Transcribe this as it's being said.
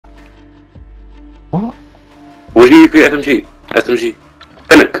What? Would you use SMG? SMG.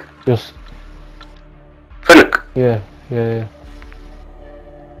 Fennec. Just. Fennec. Yeah.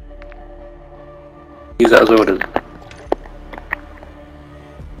 Use that as well then.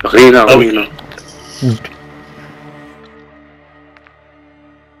 Okay, now.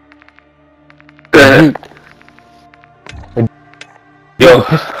 Yo.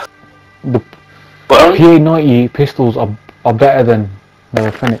 The PA-90 pistols are better than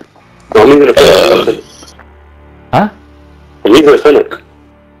the Fennec. I'm using a Fennec. Huh? I'm using a Fennec.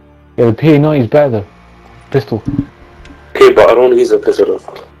 Yeah, the PA-90 is better though. Pistol. Okay, but I don't use a pistol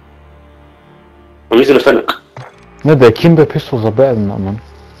though. I'm using a Fennec. No, the Kimber pistols are better than that, man.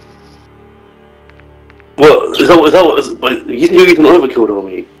 What? Is that what? You're using overkill though,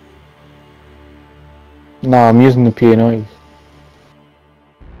 mate. Nah, I'm using the PA-90s.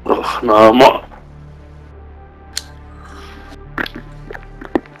 Oh, no, I'm not.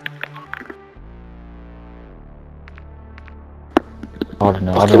 I don't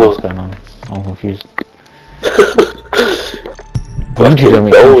know what's going on. I'm confused. When did you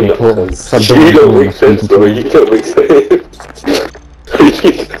make sense? You don't make sense, bro. You don't make sense.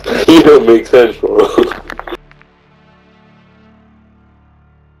 You don't make sense, bro.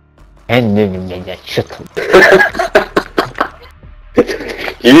 And then shut up.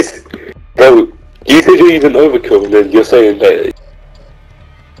 You said you're using overkill and then you're saying that.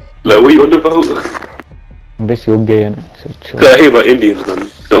 Like, what are you on about? I'm basically all gay, innit? So chill. I hear about Indians, man.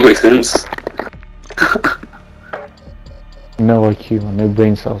 Don't make sense. No IQ, man. No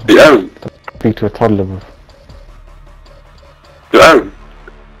brain cells. Hey, Aaron. Speak to a toddler, bro. Yo, Aaron.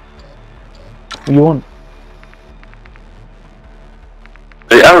 What do you want?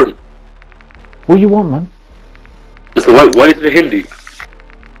 Hey, Aaron. What do you want, man? So why is it Hindi?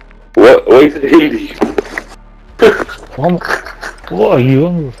 Why is it Hindi? What are you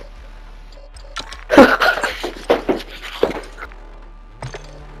on with?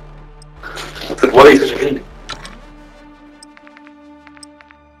 Why is it Hindi?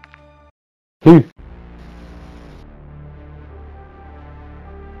 Who?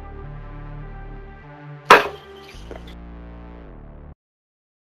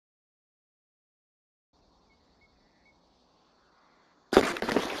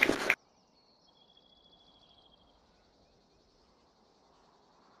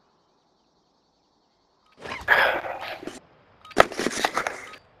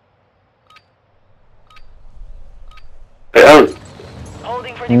 Hey, Aaron.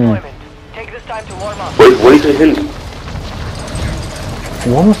 Holding for deployment. Take this time to warm up. Why is it Hindi?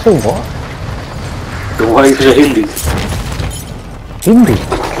 You want to say what? Why is it Hindi? Hindi?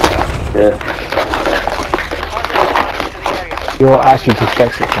 Yeah. You're actually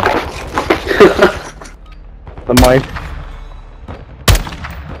dyslexic, man. The mic.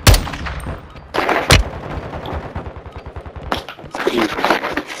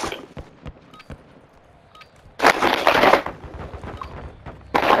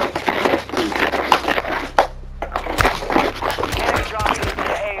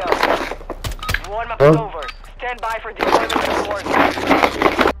 Over. Stand by for deployment support.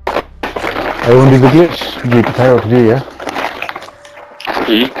 Everyone do the glitch. You can tell what to do, yeah?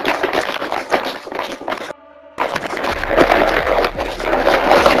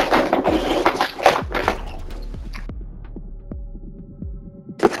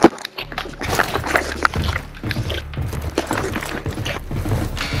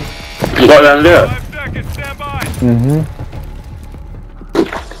 You got down there? 5 seconds, stand by.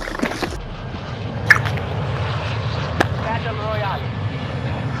 Battle Royale.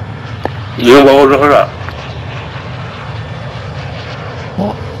 You know what was that?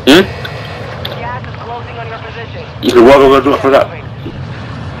 What? Gas is closing on your position. You can walk over for that.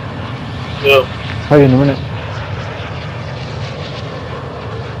 Yeah. Tell you in a minute.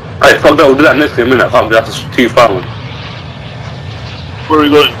 Hey, fuck that, we'll do that next in a minute. I can't be that's too far, man. Where are we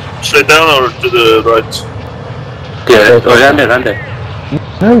going? Straight down or to the right? Yeah, oh, down there.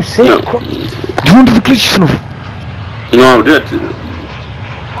 No, say No. it. You want to do the glitch, son of... No, do it.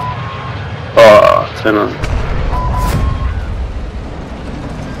 Oh, turn on.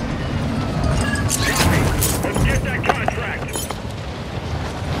 Get that contract.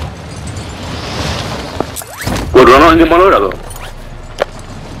 What, do I not get my loader though?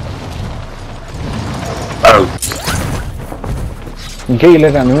 Oh. You get your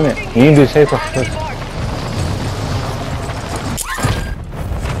leg out in a minute. You need to do safe first.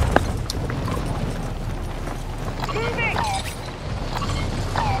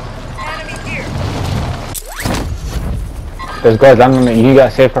 There's guys landing on it. You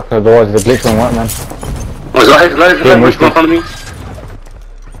got safe because otherwise the glitch won't work, man. Oh, is that in front of me?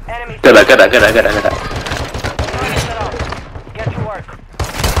 Enemy Get that. Target set up. Get to work.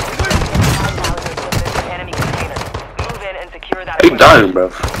 Enemy container. Move in and secure that. Keep dying, bro.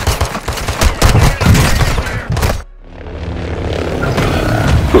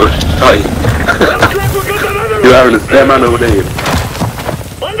 Sorry. You're having a spare man over there.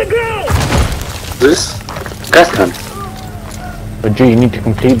 On the ground! This? Gas can. But G, you need to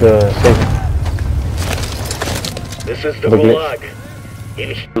complete the safe. This is the The glitch.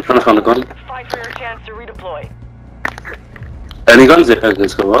 gulag. I'm trying to find a gun. Fight for your chance to redeploy. Any guns there?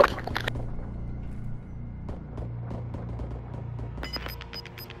 Let's go up.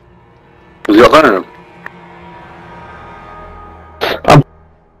 Was you got a gun in him?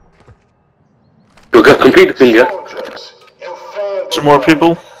 You'll get complete the thing, yeah? Some more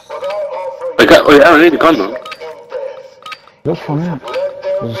people? I don't need a gun, man. Look for me.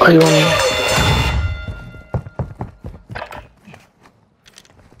 There's a few on me.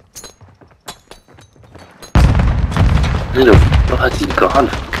 I need a bloody gun.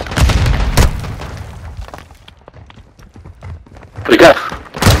 We go.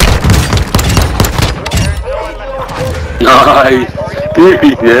 Nice.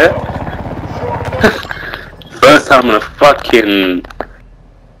 Dude, yeah? First time in a fucking...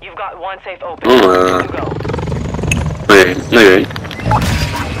 You've got one safe open. Oh, You go. wait, no you ain't.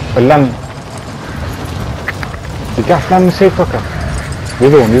 But land. The gas land the safe fucker. The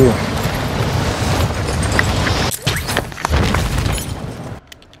other one.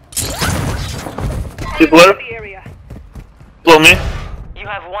 People there? The area. Blow me. You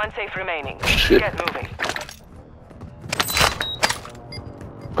have one safe remaining. Shit. Get moving.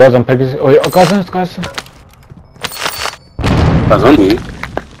 Guys, I'm Pegasus. Oh, yeah, guys. That's on you.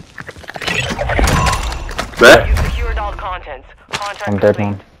 Where? You secured all contents. Contract I'm dead,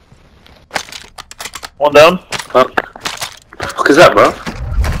 complete. man. One down. Fuck. The fuck is that, bro?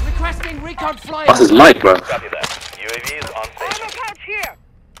 Requesting recon flight. What's his mic, bro? Copy that. UAV is on station. Couch here.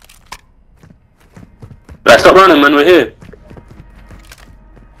 Right, stop running, man. We're here.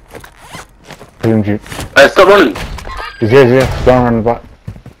 Boom, G. Right, stop running. He's here. He's going around the back.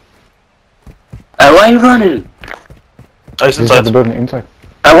 Why are you running? Nice He's inside the inside. building, inside.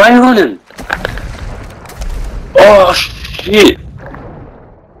 Why are you running? Oh, shit.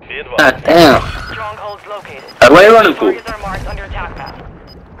 God damn. Strongholds located. Why are you running for? Targets are marked under attack map.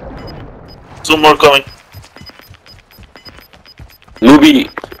 Some more coming. Movie.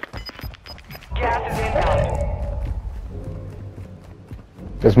 Gas is inbound.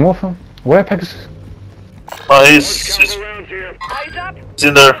 There's more from. Where Pegasus? He's Eyes up.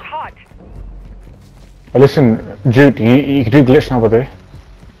 in there. Hot. Oh, listen, Jude, you can do glitch now, by the way.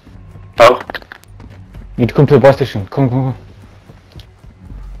 Oh. You need to come to the bus station. Come.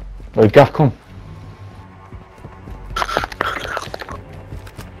 Oh, Gaff, come.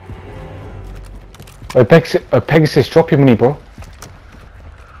 Oh, Pegasus, drop your money, bro.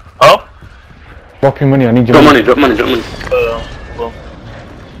 Oh? Drop your money, I need your Drop money. money. Well.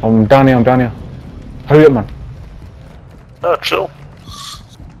 I'm down here. Hurry up, man. Chill.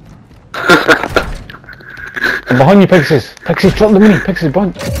 I'm behind you, Pegasus. Pegasus, drop the money. Pegasus,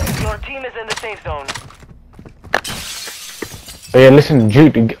 behind. Your team is in the safe zone. Oh, yeah, listen,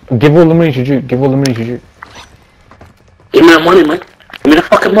 Jude, give all the money to Jude. Give me that money, man. Give me the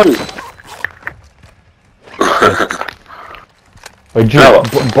fucking money. Oh,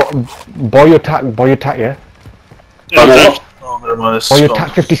 Jude, buy your tack, yeah? Oh, no. Oh, never mind. It's Buy your gone.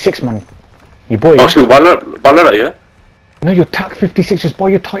 tack 56, man. You bought it, Oh, yeah? shoot, Valera, yeah? No, your tack 56, just buy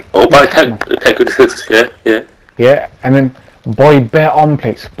your tack. Oh, buy your tack, man. tech with the six, yeah. Yeah, and then buy bare arm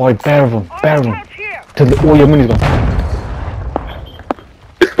plates. Buy bare of them. Till all your money's gone.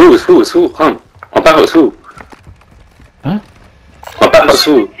 It's full, come. My back was full. Huh? My back was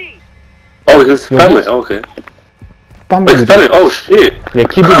full. Oh, it's family, oh, okay. Bam, Wait, it's family, oh shit. yeah,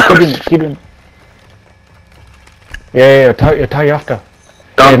 keep it. Yeah, tie you after.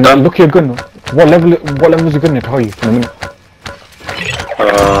 Done. Look at your gun. What level is your gun to tie you in a minute?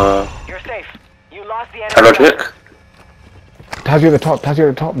 You're safe. You lost the Hello, enemy. check. Ties you at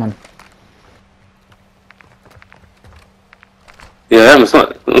the top, man. Yeah, it's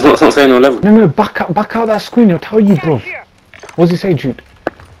not saying no level. No, back out that screen, it'll tell you, bro. What does it say, Jude?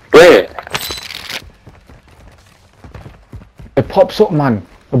 Where? It pops up, man,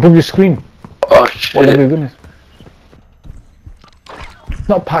 above your screen. Oh What shit. level your gun is? It's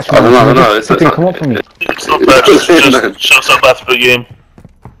not patch, I man. don't know, It it's didn't come up for me. It's not bad. It's just shows up after the game.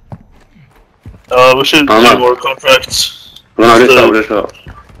 We should I do know. more contracts. No, this up.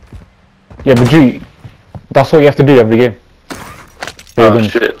 Yeah, but Jude, that's what you have to do every game. For your Oh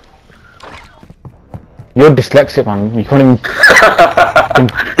guns. shit. You're dyslexic, man. You can't even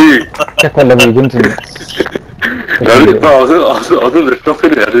Check what level you're going to. I was in the shop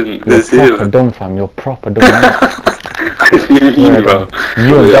in it, I didn't see You're it. proper dumb, fam. You're proper dumb. I see you, bro.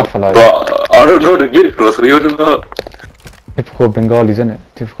 You and Duff are like But I don't know the glitch, bro, so you're about. typical Bengalis, innit?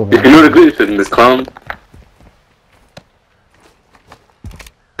 Typical If you know the Bengalis. glitch, then this clown.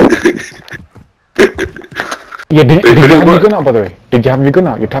 Yeah, did Wait, you have what? your gun out, by the way? Did you have your gun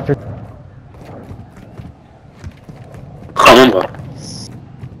out? You tapped your... I can't remember.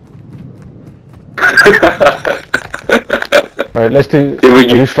 Right, let's do... Yeah, but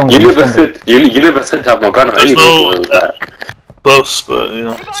are you stronger? you Are you never stronger? said you never said to have my gun out There's anyway. no- So it was like, Close, but you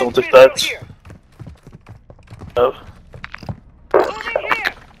know, someone take that. Oh.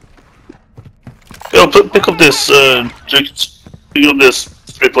 Yo, pick up this, pick up this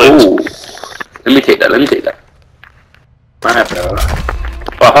 3 plates. ooh, let me take that. Let me take that. I have that.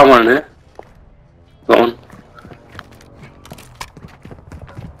 Oh, I found one in there. Got one.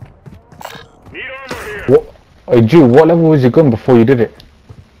 What? Hey, Jew, what level was your gun before you did it?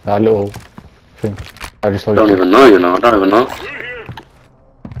 That little thing. I just saw I don't you. even know, you know. I don't even know.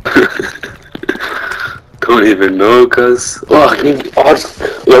 Don't even know, cuz. Oh, I just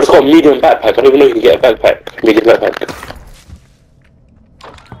got a medium backpack. I don't even know you can get a backpack. Medium backpack.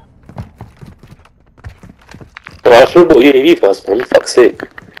 Oh, I should have bought UAV first, man. Fuck's sake.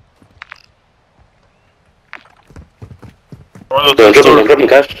 I'm No, I'm dropping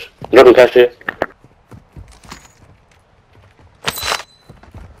cash. I'm dropping cash here.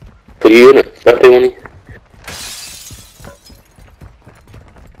 For you, innit? Birthday money.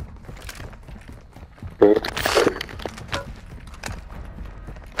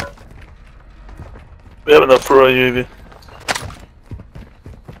 We have enough for a UAV.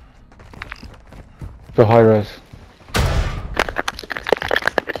 The high res.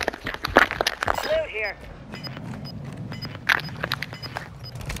 Loot here.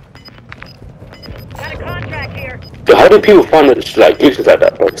 Got a contract here. Yo, how do people find it, like glitches like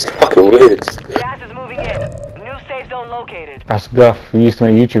that, bro? It's fucking weird. Gas is moving in. New safe zone located. That's Guff. We used to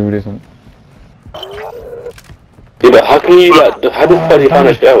make YouTube videos. And... Yeah, but how can you, like, how the fuck do you find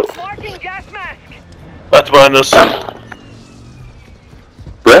that shit out? Marking gas mask. That's behind us.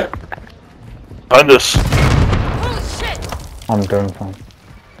 Where? Behind us. Oh shit! I'm done, fam.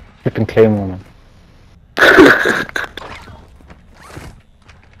 Flipping Claymore, man.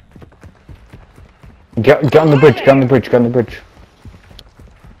 Get on the bridge, get on the bridge, get on the bridge.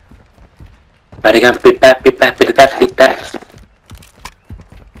 But again, bit back.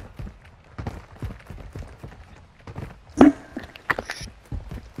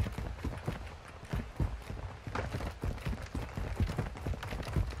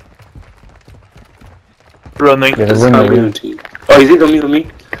 Running. Yeah, the window, yeah. Oh, is it on me?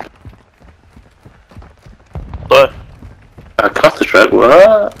 Bye. I crossed the track,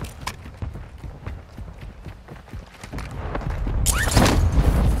 what?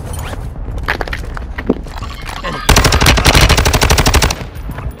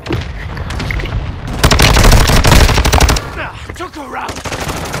 Took her out!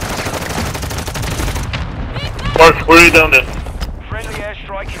 Mark, where are you down there? Friendly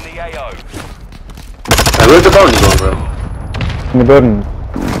airstrike in the AO. Hey, where's the bounty going, bro? In the building.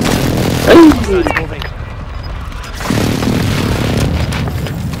 Hey!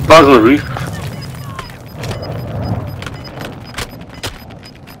 Bounty's on the roof.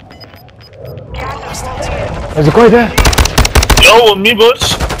 Gas is rolling in. There's a guy there! Yo, me boys.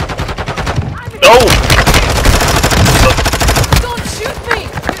 Yo! Don't shoot me!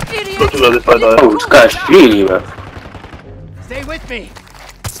 You Not too idiot! bad if I die. Oh, this guy's shooting you, bro. Stay with me!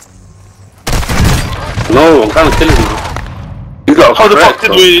 No, I'm trying to kill him. He's got a How the crack, fuck did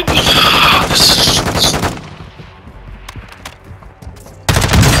bro. we...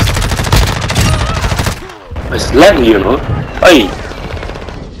 It's lagging, you know. Hey!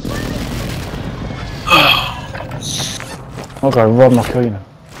 Okay, rob my kill, you know.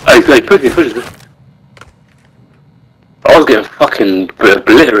 Hey, push it. I was getting fucking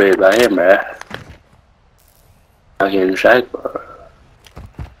obliterated by him, bro. I'm getting shagged, bro.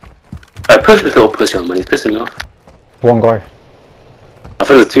 Hey, push this little pussy on, man. He's pissing me off. One guy. I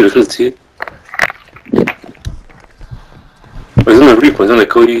think there's two. Oh, he's on the roof, he's on the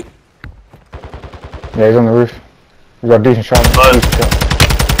Cody. Yeah, he's on the roof. He's got a decent shot. Nice. Decent shot.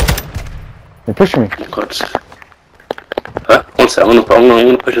 You're pushing me. Oh, God. Huh? One sec, I'm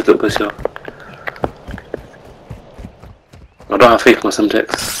gonna push this little pussy off. I don't have faith in my Semtex.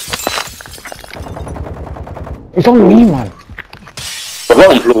 He's on me, man. What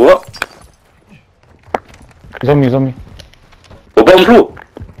bottom floor, what? He's on me. What bottom floor?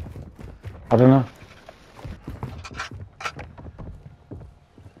 I don't know.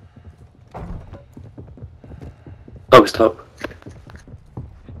 Top is top.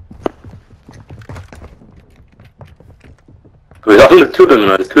 Wait, I think there's two of them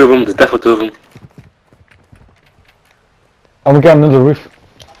now. There's two of them. There's definitely two of them. I'm gonna get another roof.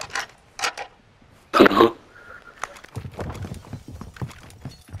 I don't know.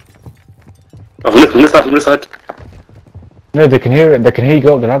 Oh, from this side, from this side. No, they can hear it. They can hear you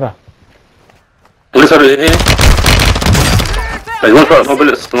go up the ladder. From this side over here. There's one shot, no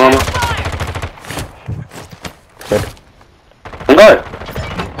bullets, no armor. Dead. One guy.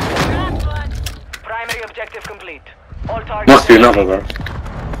 Primary objective complete. All targets. Must be another, bro.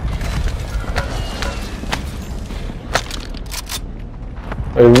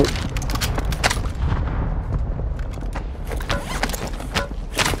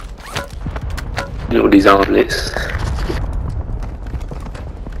 Look at these outlets.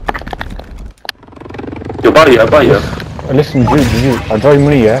 Yo, buy you, I buy you. Listen, dude, I'll draw you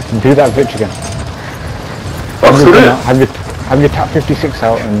money, yeah? Do that glitch again. Have your tap 56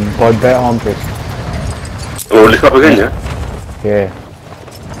 out and buy better arm please. Oh, lift up again, yeah? Yeah.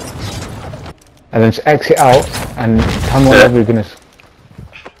 And then just exit out and tell me what level your gun is.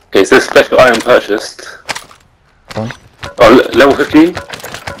 Okay, so this special item purchased. Huh? Oh, level 15?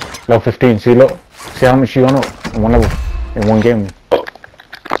 Level 15, see look. See how much you gone up in one level, in one game. Oh,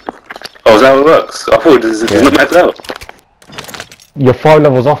 is that how it works? I thought this is not maxed out. You're 5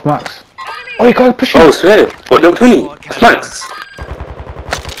 levels off max. Oh, you gotta push it! Oh, swear. What, level 20? It's max.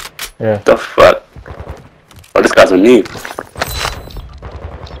 Yeah. The fuck? Oh, this guy's a noob.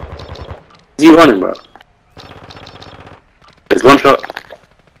 Is he running, bro? There's one shot.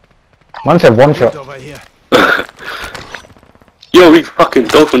 Man said one shot. Over here. Yo, we fucking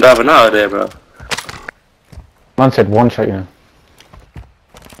dolphin diving out of there, bro. Man said one shot, you know.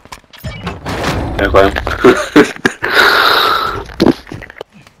 Yeah, go on.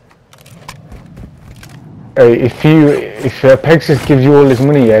 If Pegasus gives you all his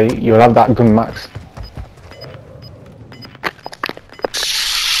money, yeah, you'll have that gun max.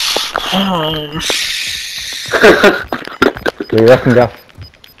 What do you reckon, Gaff?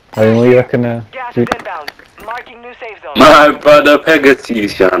 I mean, what do you reckon, Gas is dude? inbound. Marking new safe zone. My brother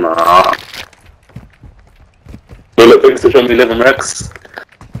Pegasus, yeah, nah. Yo, look, Pegasus showing me 11 racks.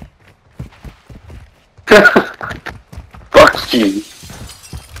 Fuck you.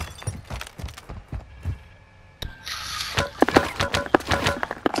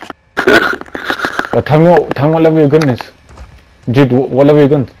 Tell me what level your gun is. Dude, what level your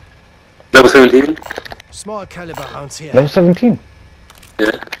gun? Level 17? Small caliber rounds here. Level 17?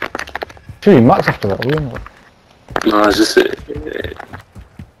 Yeah. Sure, you max after that, what do you know? No, it's just... Yeah,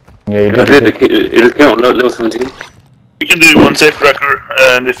 you I did. did, it just came out level 17. We can do one safe cracker,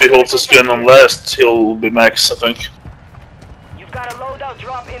 and if he holds his gun on last, he'll be max, I think. You've got a loadout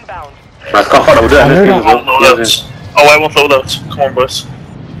drop inbound. I can't find out what I that heard is. that. Loadouts. Oh, I won't load out. Come on, boys.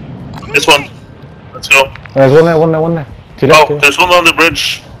 This one. Let's go. There's one there. To your left, Oh, there's one on the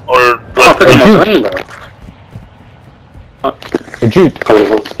bridge. Or... I picked my gun, bro. Hey, Jude, Coming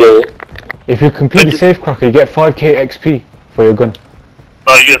home. Yeah. if you complete the safe cracker, you get 5k XP for your gun.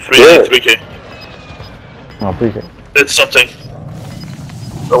 Oh, you get 3k. Oh, I appreciate it. It's something.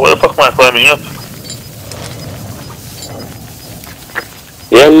 Oh, where the fuck am I climbing up?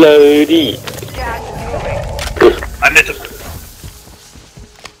 Yellow D. Gas is moving. I need to...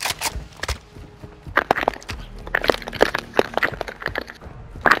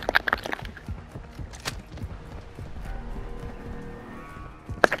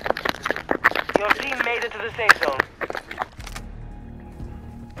 Your team made it to the safe zone.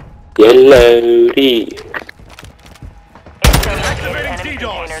 Yellow D. Enemy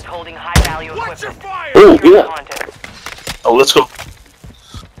containers holding high-value Watch your equipment. fire! Oh, yeah. Content. Oh, let's go.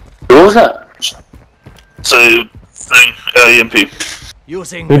 What was that? It's a thing, EMP.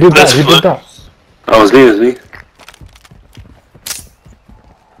 Using Who did that? That's Who good. did that? Oh, it was me.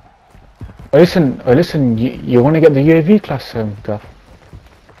 Oh, listen, you want to get the UAV class, Gaff?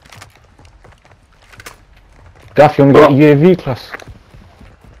 Gaff, you want to get the UAV class?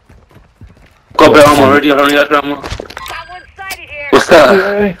 Got a bit of armor already, I don't need extra armor. Got one sighted here. What's that?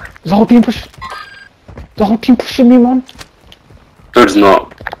 Hey, there's the whole team pushing. The whole team pushing me, man. No, it's not.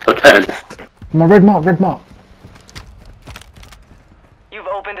 Pretend. My red mark. You've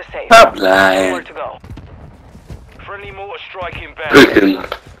opened a safe. Stop Nowhere lying. to go. Friendly mortar strike inbound.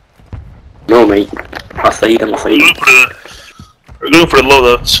 Freaking. No, mate. I'll say it, I'll say it. We're going for the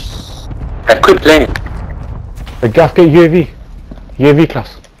loadouts. I quit playing. The Gaff, get UAV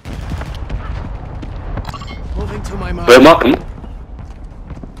class. moving to my mark. Where mark him?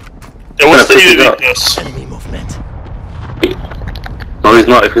 Yeah, what's the Yeah, pick it UAV? up. Yes. Enemy movement. No, No, he's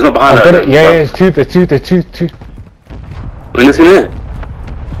not. If he's not behind I that. got it. Yeah, yeah, it's two. There's two. In this in here.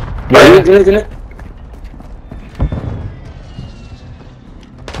 Yeah. In it.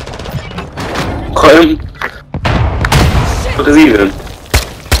 Got him. What is he doing?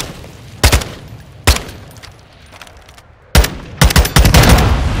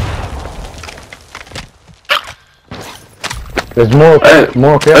 There's more.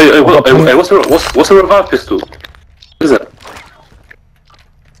 More. Okay. Hey, what's a revive pistol? What is that?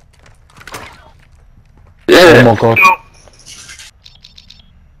 Yeah. Oh my god.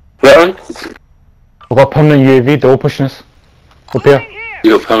 Where on? I've got permanent UAV. They're all pushing us. Up here.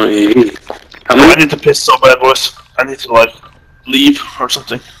 You got permanent UAV. How I many? need to piss so bad, boys. I need to like leave or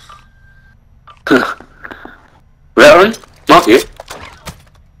something. Where on? Mark it.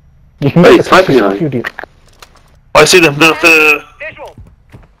 You can Hey, get the it's sniping pictures off, you. you idiot. I see them. The Visual.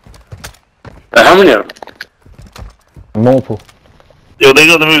 How many are? Multiple. yo, they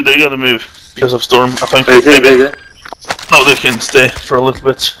gotta move. They gotta move because of storm. I think. There. No, they can stay for a little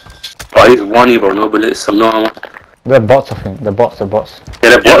bit. Oh, he's one bro, no bullets, some no ammo. They're bots, I think. They're bots. Yeah,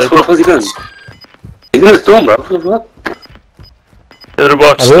 they're Yeah, bots. What the fuck is he doing? He's in the storm, bro. What the fuck? They're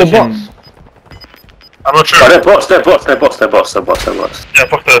bots. Are they They all can- bots? I'm not sure. Oh, they're bots. Yeah,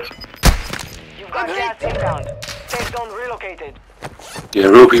 fuck that. You've got gas inbound. Safe zone relocated. Yeah,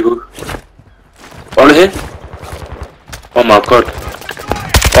 real people. On here? Oh my god.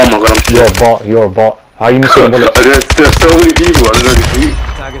 You're a bot. You're a bot. How are you missing bullets? There's so many people, I don't know if you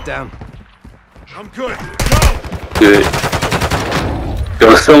Target down. I'm good. do it. There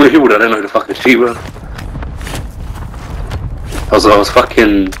were so many people that I don't know who the fucking shoot, bro. I was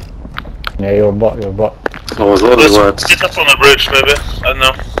fucking... Yeah, you're a bot. You're a bot. I was all the Let's words. get up on the bridge, maybe. I don't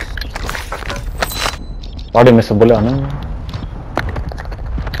know. I didn't miss a bullet on him.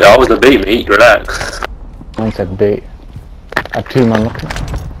 Yeah, I was the bait, mate. Relax. One said bait. I had two man looking.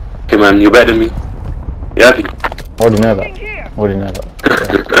 Okay, man, you're better than me. You happy? Already know that. Already know that.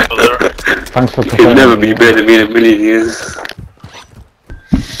 Over there. Thanks for You confirming. can never be me. better than me in a million years.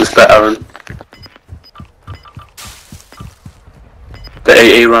 Just that, Aaron. The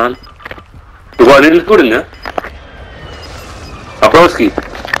AA run. You got anything good in there? Abrowski.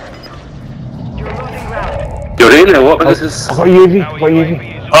 You're losing ground. You're in there, what is this? I got UAV. Got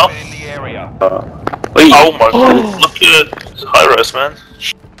UAV. Huh? In the area. Wait, Oh my god. Look at high rise, man.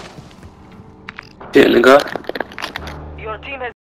 shit, nigga. Your team has